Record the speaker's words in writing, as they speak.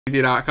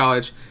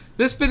College.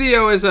 This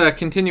video is a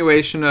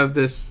continuation of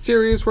this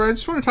series where I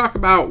just want to talk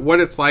about what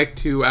it's like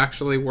to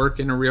actually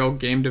work in a real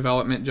game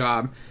development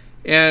job.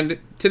 And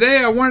today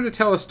I wanted to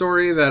tell a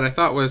story that I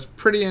thought was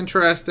pretty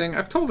interesting.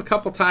 I've told a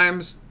couple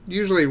times,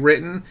 usually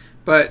written,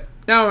 but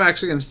now I'm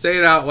actually going to say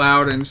it out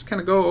loud and just kind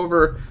of go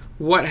over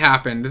what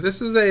happened.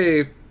 This is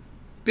a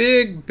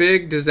big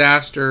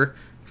disaster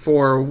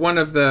for one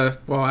of the,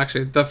 well,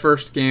 actually the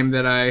first game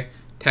that I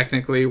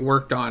technically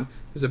worked on.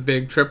 It was a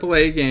big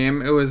AAA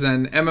game. It was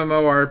an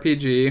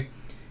MMORPG,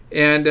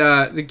 and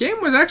the game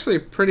was actually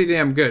pretty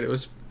damn good. It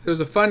was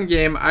a fun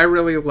game. I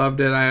really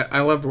loved it. I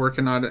loved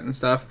working on it and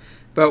stuff.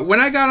 But when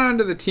I got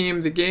onto the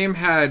team, the game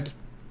had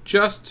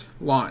just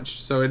launched.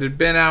 So it had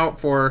been out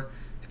for,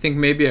 I think,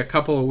 maybe a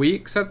couple of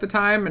weeks at the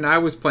time, and I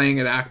was playing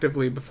it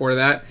actively before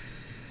that.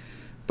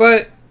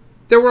 But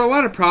there were a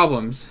lot of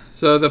problems.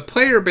 So the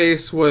player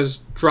base was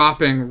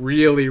dropping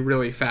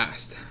really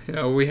fast. You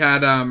know, we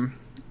had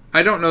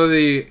I don't know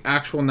the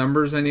actual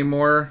numbers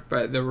anymore,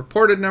 but the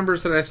reported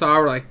numbers that I saw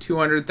were like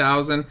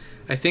 200,000.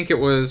 I think it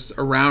was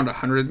around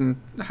 100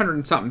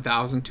 and something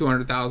thousand,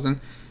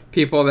 200,000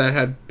 people that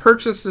had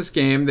purchased this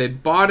game.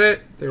 They'd bought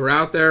it, they were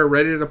out there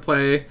ready to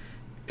play,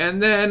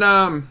 and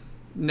then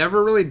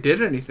never really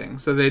did anything.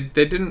 So they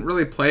didn't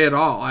really play at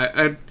all.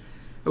 I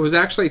was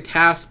actually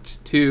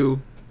tasked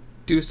to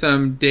do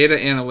some data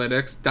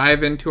analytics,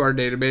 dive into our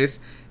database,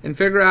 and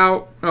figure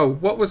out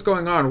what was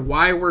going on.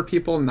 Why were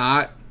people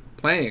not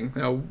playing?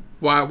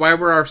 Why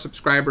were our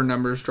subscriber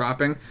numbers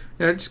dropping?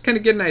 Just kind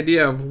of get an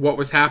idea of what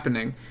was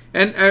happening.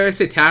 And I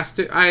say tasked,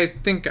 I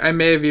think I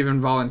may have even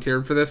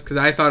volunteered for this because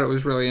I thought it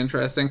was really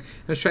interesting.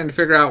 I was trying to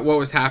figure out what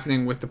was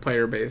happening with the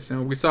player base.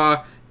 We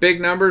saw big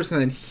numbers and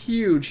then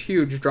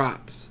huge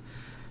drops.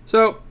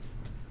 So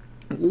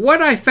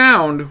what I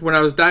found when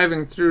I was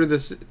diving through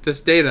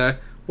this data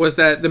was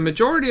that the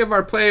majority of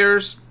our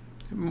players,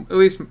 at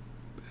least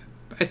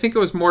I think it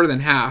was more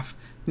than half,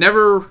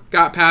 never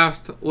got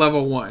past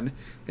level 1.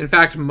 In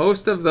fact,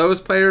 most of those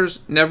players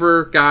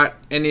never got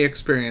any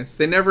experience.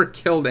 They never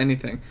killed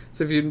anything.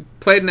 So if you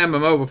played an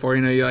MMO before,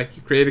 you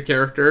create a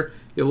character,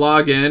 you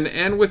log in,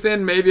 and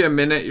within maybe a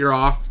minute you're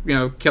off,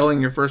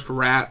 killing your first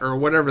rat or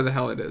whatever the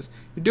hell it is.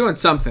 You're doing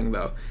something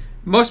though.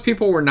 Most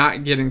people were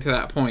not getting to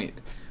that point,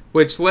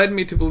 which led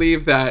me to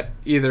believe that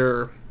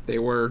either they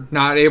were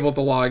not able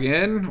to log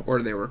in,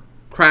 or they were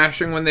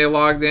crashing when they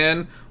logged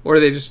in, or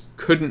they just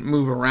couldn't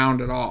move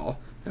around at all.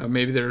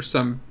 Maybe there's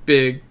some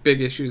big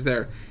issues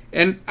there.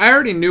 And I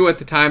already knew at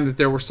the time that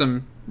there were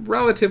some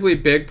relatively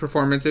big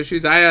performance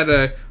issues. I had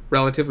a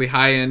relatively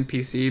high-end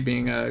PC,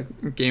 being a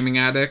gaming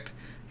addict,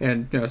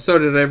 and so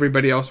did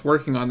everybody else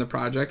working on the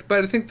project.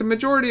 But I think the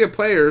majority of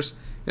players,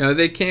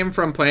 they came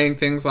from playing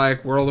things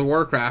like World of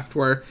Warcraft,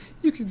 where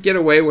you could get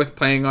away with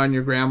playing on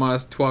your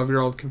grandma's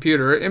 12-year-old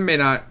computer. It may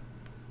not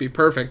be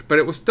perfect, but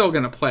it was still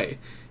going to play.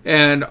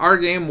 And our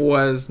game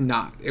was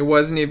not. It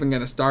wasn't even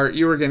going to start.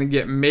 You were going to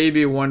get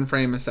maybe 1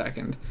 frame a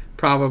second,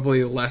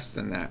 probably less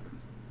than that.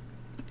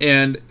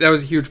 And that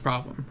was a huge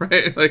problem,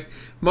 right? Like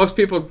most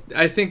people,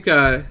 I think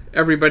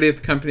everybody at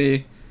the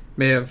company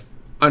may have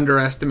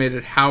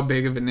underestimated how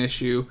big of an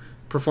issue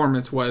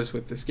performance was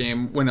with this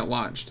game when it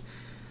launched.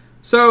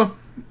 So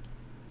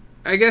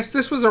I guess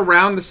this was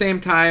around the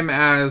same time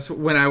as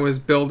when I was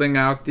building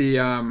out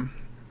the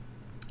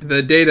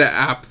data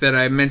app that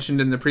I mentioned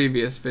in the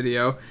previous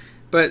video.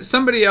 But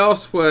somebody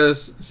else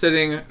was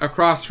sitting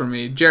across from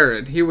me,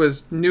 Jared. He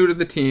was new to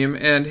the team,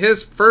 and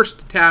his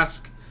first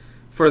task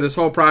for this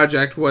whole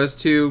project was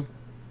to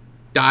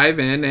dive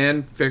in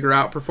and figure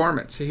out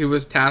performance. He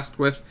was tasked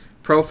with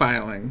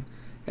profiling.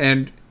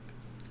 And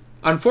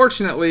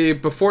unfortunately,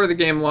 before the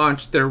game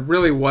launched, there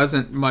really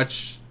wasn't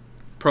much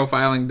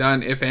profiling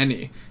done, if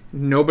any.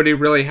 Nobody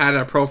really had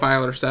a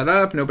profiler set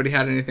up. Nobody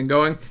had anything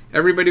going.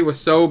 Everybody was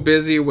so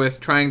busy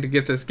with trying to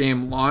get this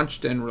game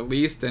launched and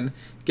released and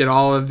get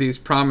all of these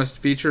promised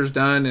features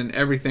done and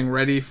everything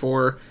ready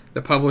for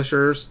the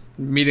publishers,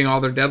 meeting all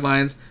their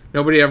deadlines.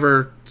 Nobody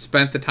ever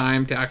spent the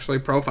time to actually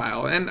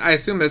profile. And I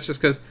assume that's just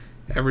because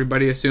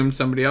everybody assumed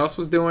somebody else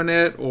was doing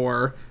it,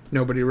 or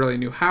nobody really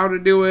knew how to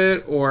do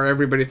it, or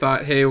everybody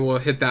thought, hey, we'll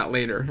hit that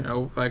later.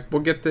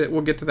 We'll get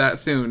to that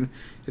soon.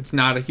 It's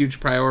not a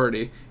huge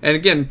priority. And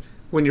again,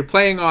 when you're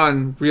playing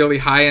on really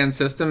high-end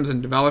systems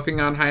and developing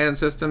on high-end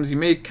systems, you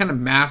may kind of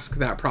mask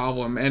that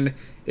problem, and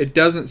it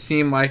doesn't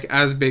seem like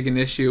as big an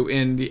issue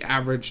in the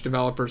average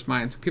developer's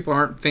mind. So people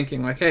aren't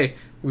thinking like, hey,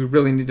 we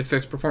really need to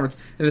fix performance.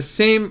 And the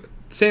same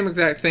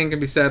exact thing can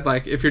be said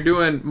like if you're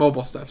doing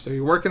mobile stuff. So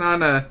you're working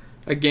on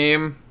a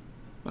game.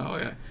 Oh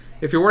yeah.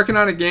 If you're working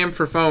on a game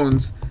for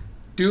phones,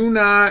 do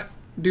not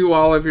do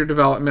all of your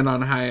development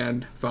on a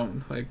high-end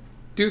phone. Like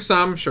do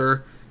some,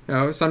 sure.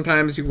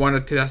 Sometimes you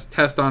want to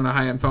test on a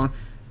high-end phone.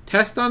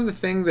 Test on the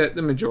thing that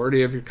the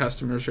majority of your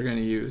customers are going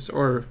to use,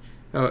 or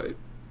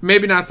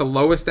maybe not the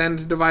lowest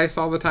end device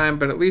all the time,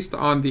 but at least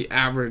on the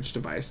average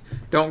device.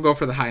 Don't go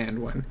for the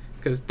high-end one,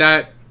 because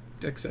that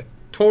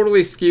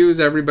totally skews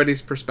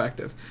everybody's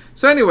perspective.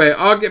 So anyway,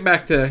 I'll get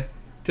back to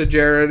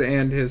Jared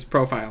and his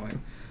profiling.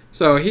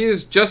 So he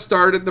has just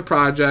started the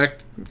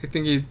project. I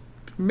think he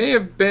may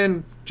have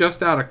been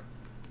just out of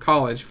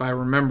college, if I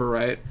remember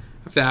right.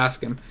 I have to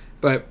ask him.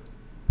 But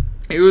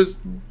he was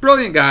a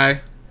brilliant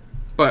guy,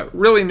 but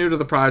really new to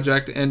the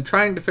project and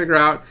trying to figure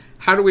out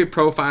how do we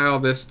profile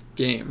this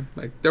game.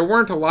 Like, there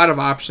weren't a lot of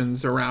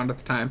options around at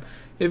the time.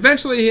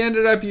 Eventually, he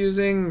ended up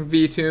using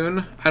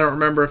VTune. I don't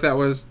remember if that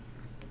was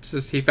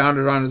just he found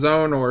it on his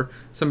own or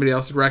somebody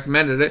else had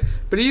recommended it.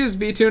 But he used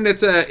VTune.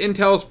 It's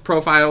Intel's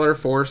profiler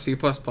for C++.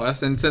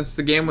 And since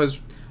the game was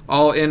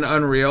all in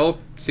Unreal,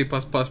 C++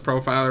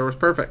 profiler was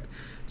perfect.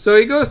 So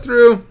he goes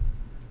through,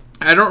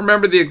 I don't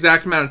remember the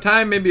exact amount of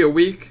time, maybe a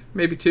week,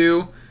 maybe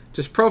two,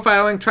 just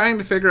profiling, trying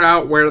to figure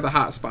out where the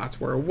hot spots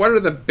were. What are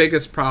the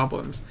biggest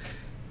problems?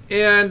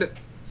 And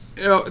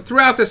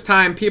throughout this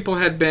time, people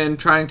had been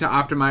trying to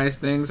optimize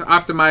things,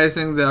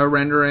 optimizing the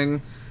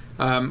rendering,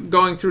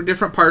 going through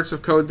different parts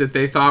of code that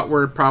they thought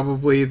were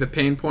probably the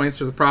pain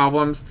points or the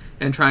problems,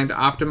 and trying to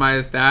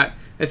optimize that.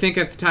 I think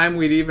at the time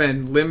we'd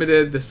even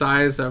limited the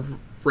size of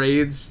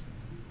raids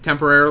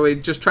temporarily,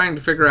 just trying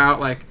to figure out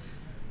like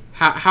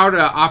how to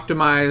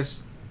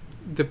optimize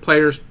the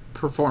player's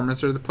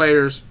performance or the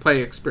player's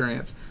play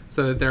experience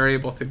so that they're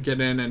able to get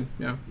in and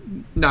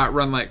not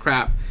run like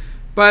crap.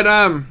 But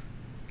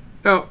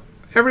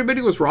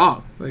everybody was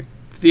wrong. Like,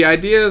 the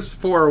ideas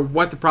for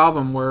what the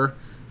problem were,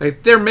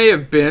 like, there may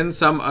have been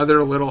some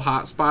other little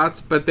hot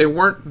spots, but they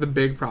weren't the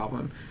big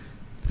problem.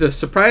 The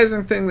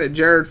surprising thing that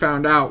Jared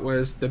found out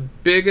was the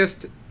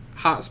biggest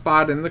hot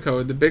spot in the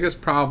code, the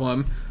biggest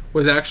problem,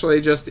 was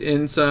actually just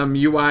in some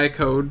UI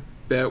code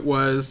that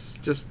was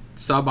just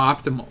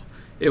suboptimal.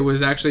 It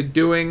was actually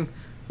doing,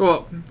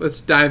 well, let's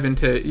dive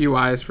into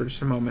UIs for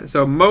just a moment.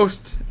 So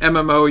most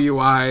MMO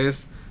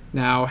UIs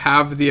now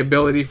have the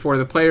ability for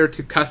the player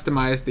to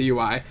customize the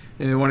UI.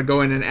 And they want to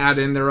go in and add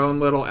in their own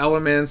little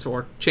elements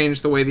or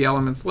change the way the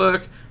elements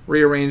look,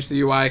 rearrange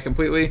the UI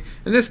completely.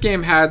 And this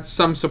game had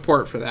some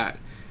support for that.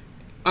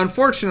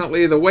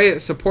 Unfortunately, the way it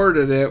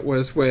supported it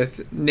was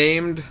with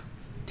named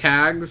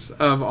tags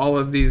of all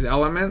of these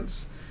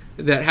elements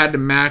that had to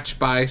match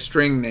by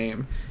string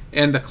name.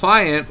 And the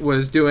client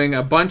was doing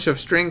a bunch of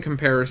string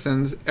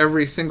comparisons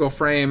every single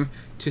frame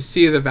to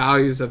see the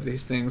values of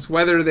these things,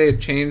 whether they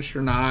had changed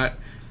or not.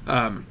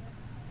 And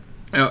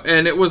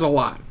it was a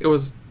lot. It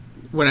was,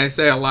 when I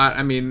say a lot,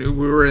 I mean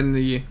we were in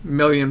the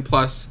million+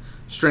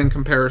 string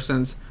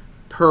comparisons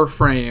per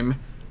frame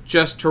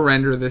just to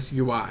render this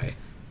UI.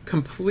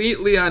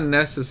 Completely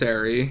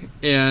unnecessary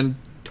and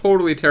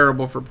totally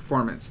terrible for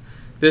performance.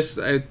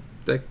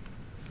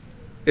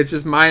 It's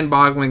just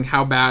mind-boggling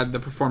how bad the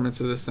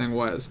performance of this thing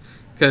was.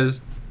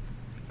 Because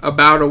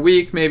about a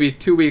week, maybe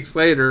 2 weeks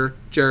later,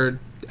 Jared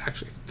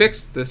actually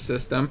fixed this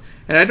system.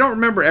 And I don't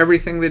remember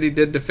everything that he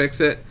did to fix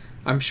it.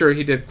 I'm sure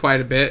he did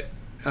quite a bit,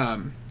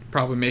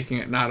 probably making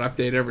it not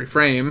update every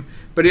frame.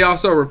 But he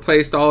also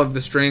replaced all of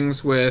the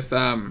strings with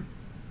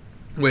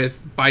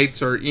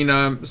bytes or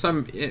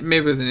enum. Maybe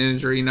it was an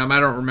integer enum, I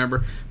don't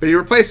remember. But he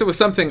replaced it with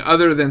something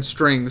other than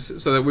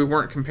strings so that we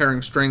weren't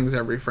comparing strings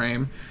every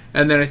frame.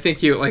 And then I think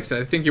he, like I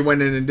said, I think he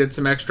went in and did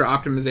some extra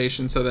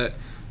optimization so that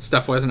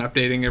stuff wasn't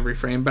updating every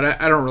frame.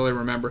 But I don't really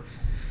remember.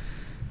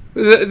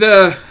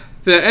 The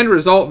end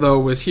result, though,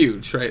 was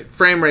huge, right?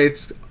 Frame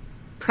rates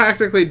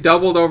practically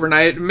doubled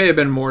overnight. It may have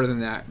been more than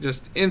that,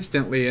 just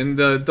instantly. And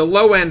the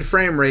low end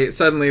frame rate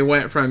suddenly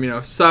went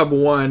from sub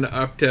 1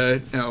 up to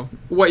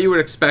what you would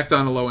expect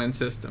on a low end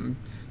system,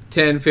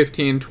 10,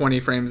 15, 20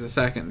 frames a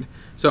second.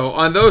 So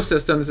on those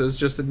systems, it was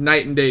just a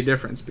night and day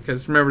difference,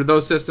 because remember,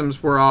 those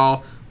systems were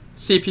all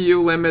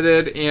CPU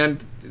limited,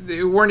 and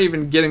they weren't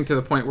even getting to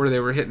the point where they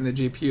were hitting the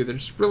GPU. They're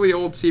just really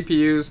old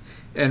CPUs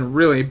and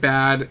really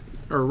bad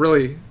or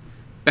really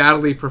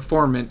badly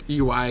performant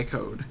UI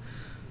code.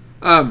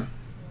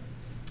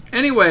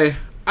 Anyway,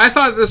 I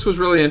thought this was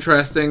really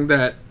interesting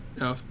that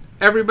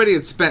everybody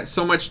had spent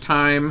so much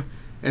time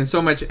and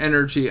so much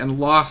energy and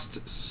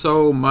lost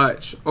so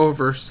much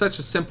over such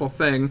a simple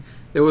thing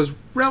that was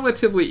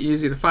relatively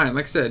easy to find.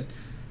 Like I said,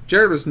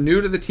 Jared was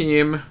new to the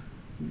team,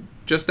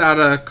 just out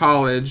of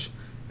college,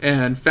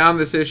 and found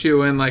this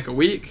issue in like a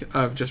week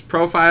of just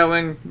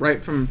profiling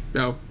right from,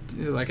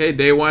 like, hey,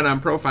 day one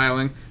I'm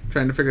profiling,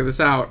 trying to figure this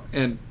out,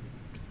 and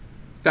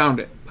found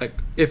it. Like,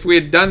 if we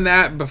had done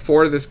that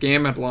before this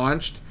game had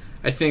launched,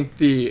 I think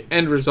the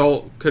end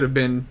result could have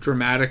been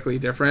dramatically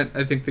different.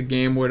 I think the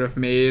game would have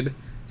made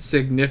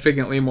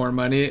significantly more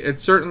money. It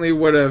certainly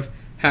would have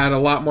had a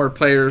lot more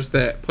players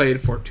that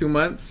played for 2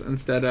 months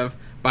instead of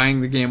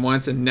buying the game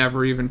once and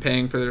never even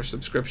paying for their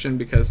subscription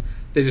because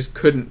they just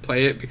couldn't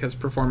play it because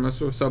performance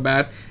was so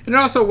bad. And it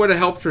also would have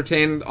helped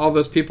retain all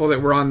those people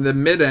that were on the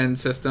mid-end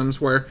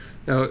systems where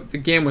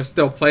the game was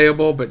still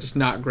playable but just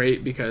not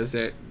great because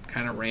it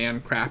kind of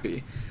ran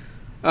crappy.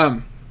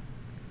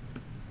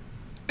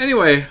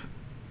 Anyway,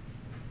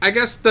 I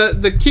guess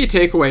the key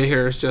takeaway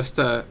here is just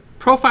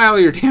profile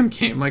your damn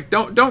game. Like,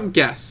 don't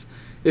guess.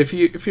 If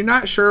you're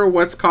not sure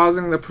what's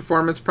causing the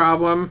performance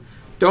problem,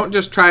 don't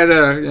just try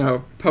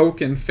to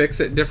poke and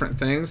fix at different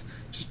things.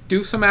 just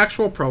do some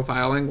actual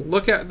profiling,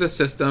 look at the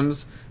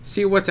systems,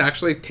 see what's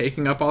actually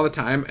taking up all the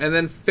time, and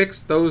then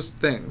fix those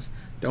things.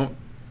 Don't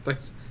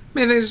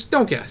just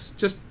don't guess.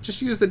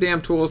 Just use the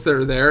damn tools that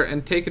are there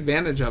and take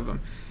advantage of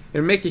them.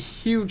 It'll make a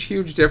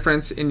huge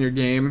difference in your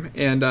game,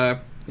 and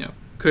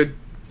could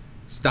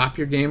stop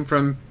your game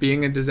from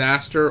being a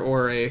disaster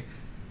or a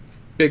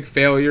big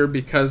failure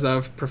because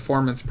of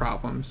performance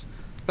problems.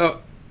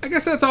 So I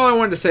guess that's all I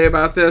wanted to say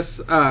about this.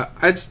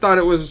 I just thought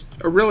it was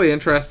a really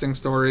interesting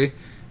story,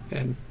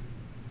 and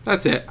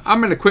that's it. I'm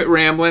going to quit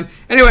rambling.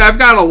 Anyway, I've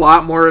got a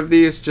lot more of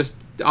these just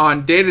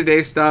on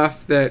day-to-day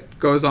stuff that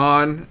goes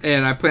on,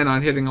 and I plan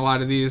on hitting a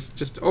lot of these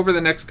just over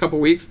the next couple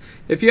weeks.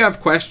 If you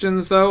have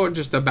questions, though,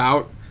 just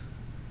about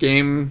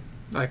game,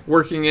 like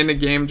working in a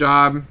game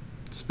job,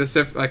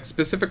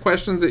 specific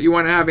questions that you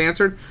want to have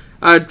answered,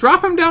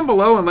 drop them down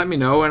below and let me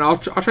know, and I'll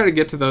try to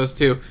get to those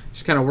too.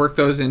 Just kind of work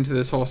those into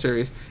this whole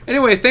series.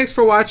 Anyway, thanks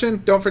for watching.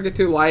 Don't forget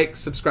to like,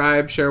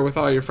 subscribe, share with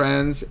all your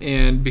friends,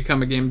 and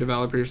become a game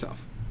developer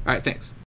yourself. All right, thanks.